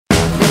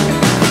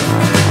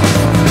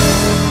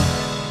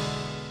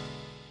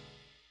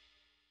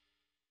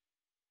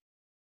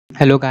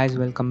Hello guys,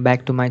 welcome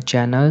back to my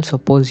channel.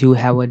 Suppose you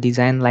have a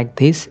design like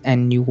this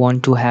and you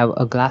want to have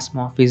a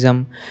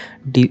glassmorphism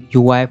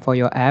UI for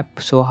your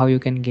app. So how you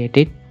can get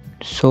it?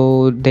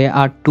 So there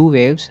are two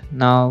ways.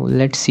 Now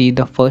let's see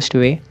the first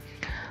way.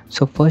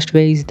 So first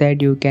way is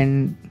that you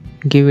can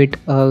give it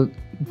a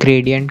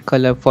gradient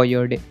color for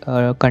your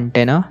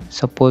container.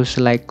 Suppose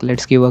like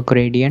let's give a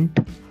gradient,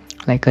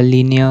 like a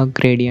linear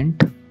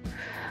gradient,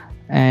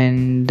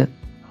 and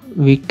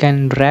we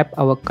can wrap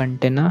our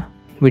container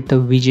with a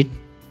widget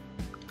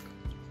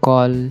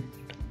called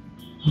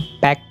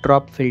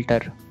backdrop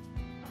filter.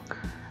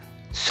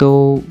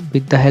 So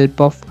with the help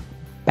of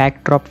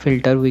backdrop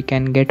filter we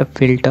can get a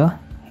filter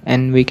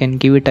and we can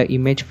give it a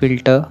image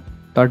filter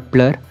dot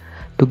blur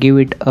to give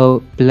it a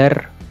blur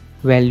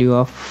value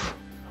of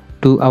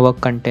to our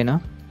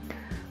container.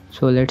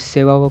 So let's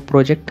save our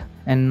project,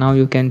 and now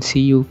you can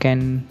see you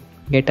can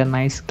get a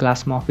nice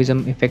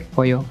glassmorphism effect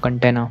for your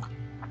container.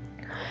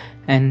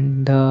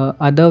 And the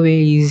other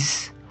way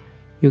is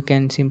you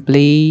can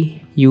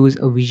simply use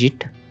a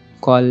widget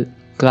called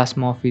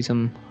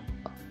glassmorphism.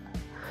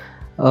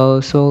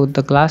 So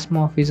the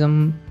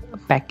glassmorphism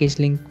package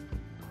link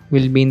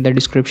will be in the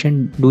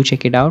description. Do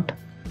check it out.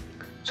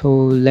 So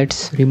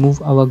let's remove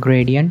our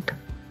gradient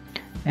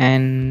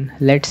and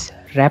let's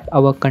wrap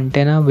our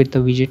container with a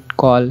widget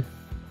called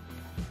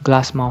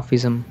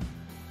glassmorphism.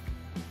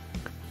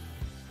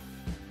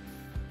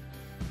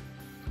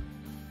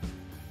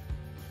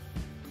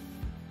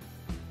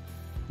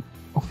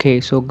 Okay,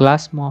 so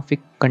glassmorphic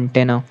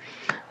container,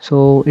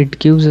 so it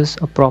gives us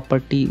a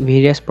property,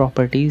 various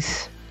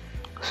properties.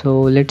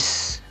 So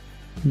let's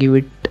give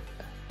it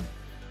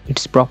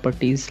its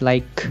properties,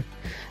 like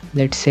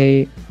let's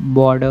say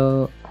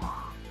border.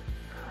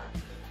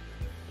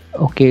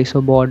 Okay, so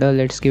border,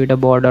 let's give it a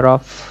border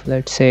of,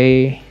 let's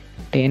say,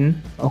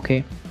 10.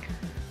 Okay,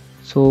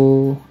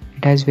 so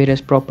it has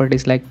various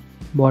properties like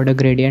border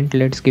gradient.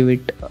 Let's give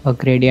it a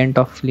gradient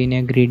of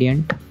linear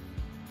gradient.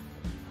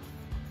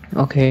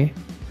 Okay,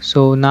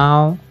 so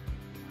now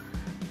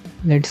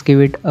let's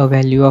give it a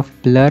value of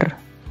blur.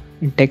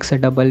 It takes a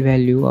double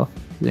value of,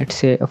 let's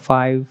say, a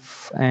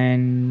 5,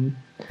 and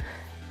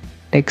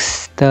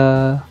takes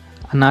the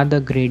another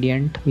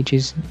gradient which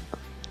is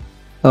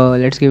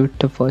let's give it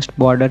the first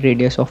border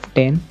radius of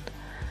 10,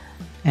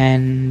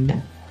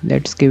 and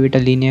let's give it a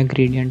linear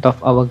gradient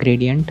of our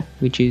gradient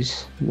which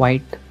is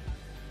white.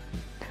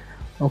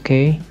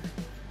 Okay,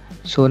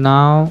 so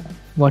now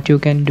what you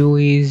can do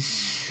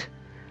is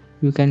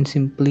you can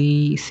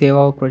simply save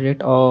our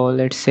project, or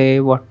let's say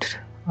what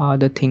are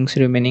the things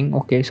remaining.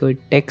 Okay, so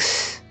it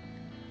takes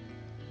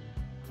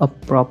a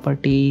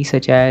property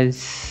such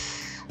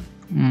as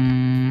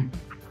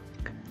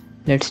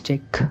let's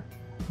check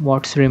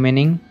what's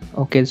remaining.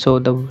 Okay, so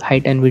the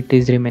height and width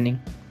is remaining,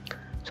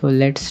 so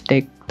let's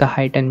take the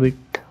height and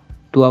width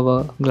to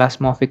our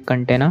glassmorphic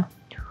container.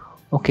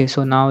 Okay,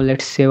 so now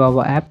let's save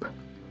our app.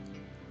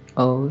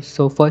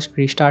 So first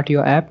restart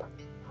your app.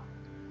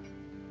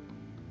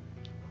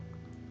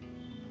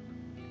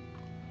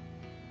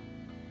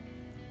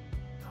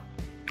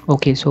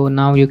 Okay, so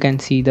now you can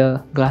see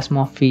the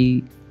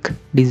glassmorphic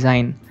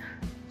design.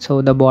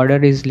 So the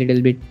border is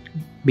little bit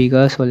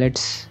bigger, so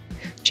let's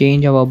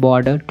change our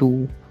border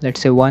to, let's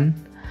say, 1.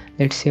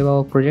 Let's save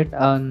our project,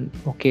 and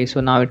okay,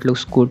 so now it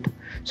looks good.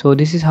 So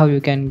this is how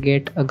you can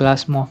get a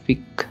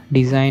glassmorphic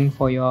design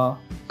for your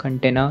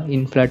container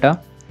in Flutter.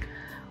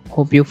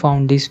 Hope you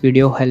found this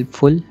video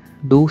helpful.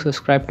 Do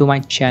subscribe to my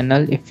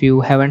channel if you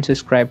haven't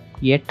subscribed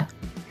yet.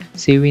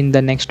 See you in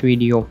the next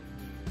video.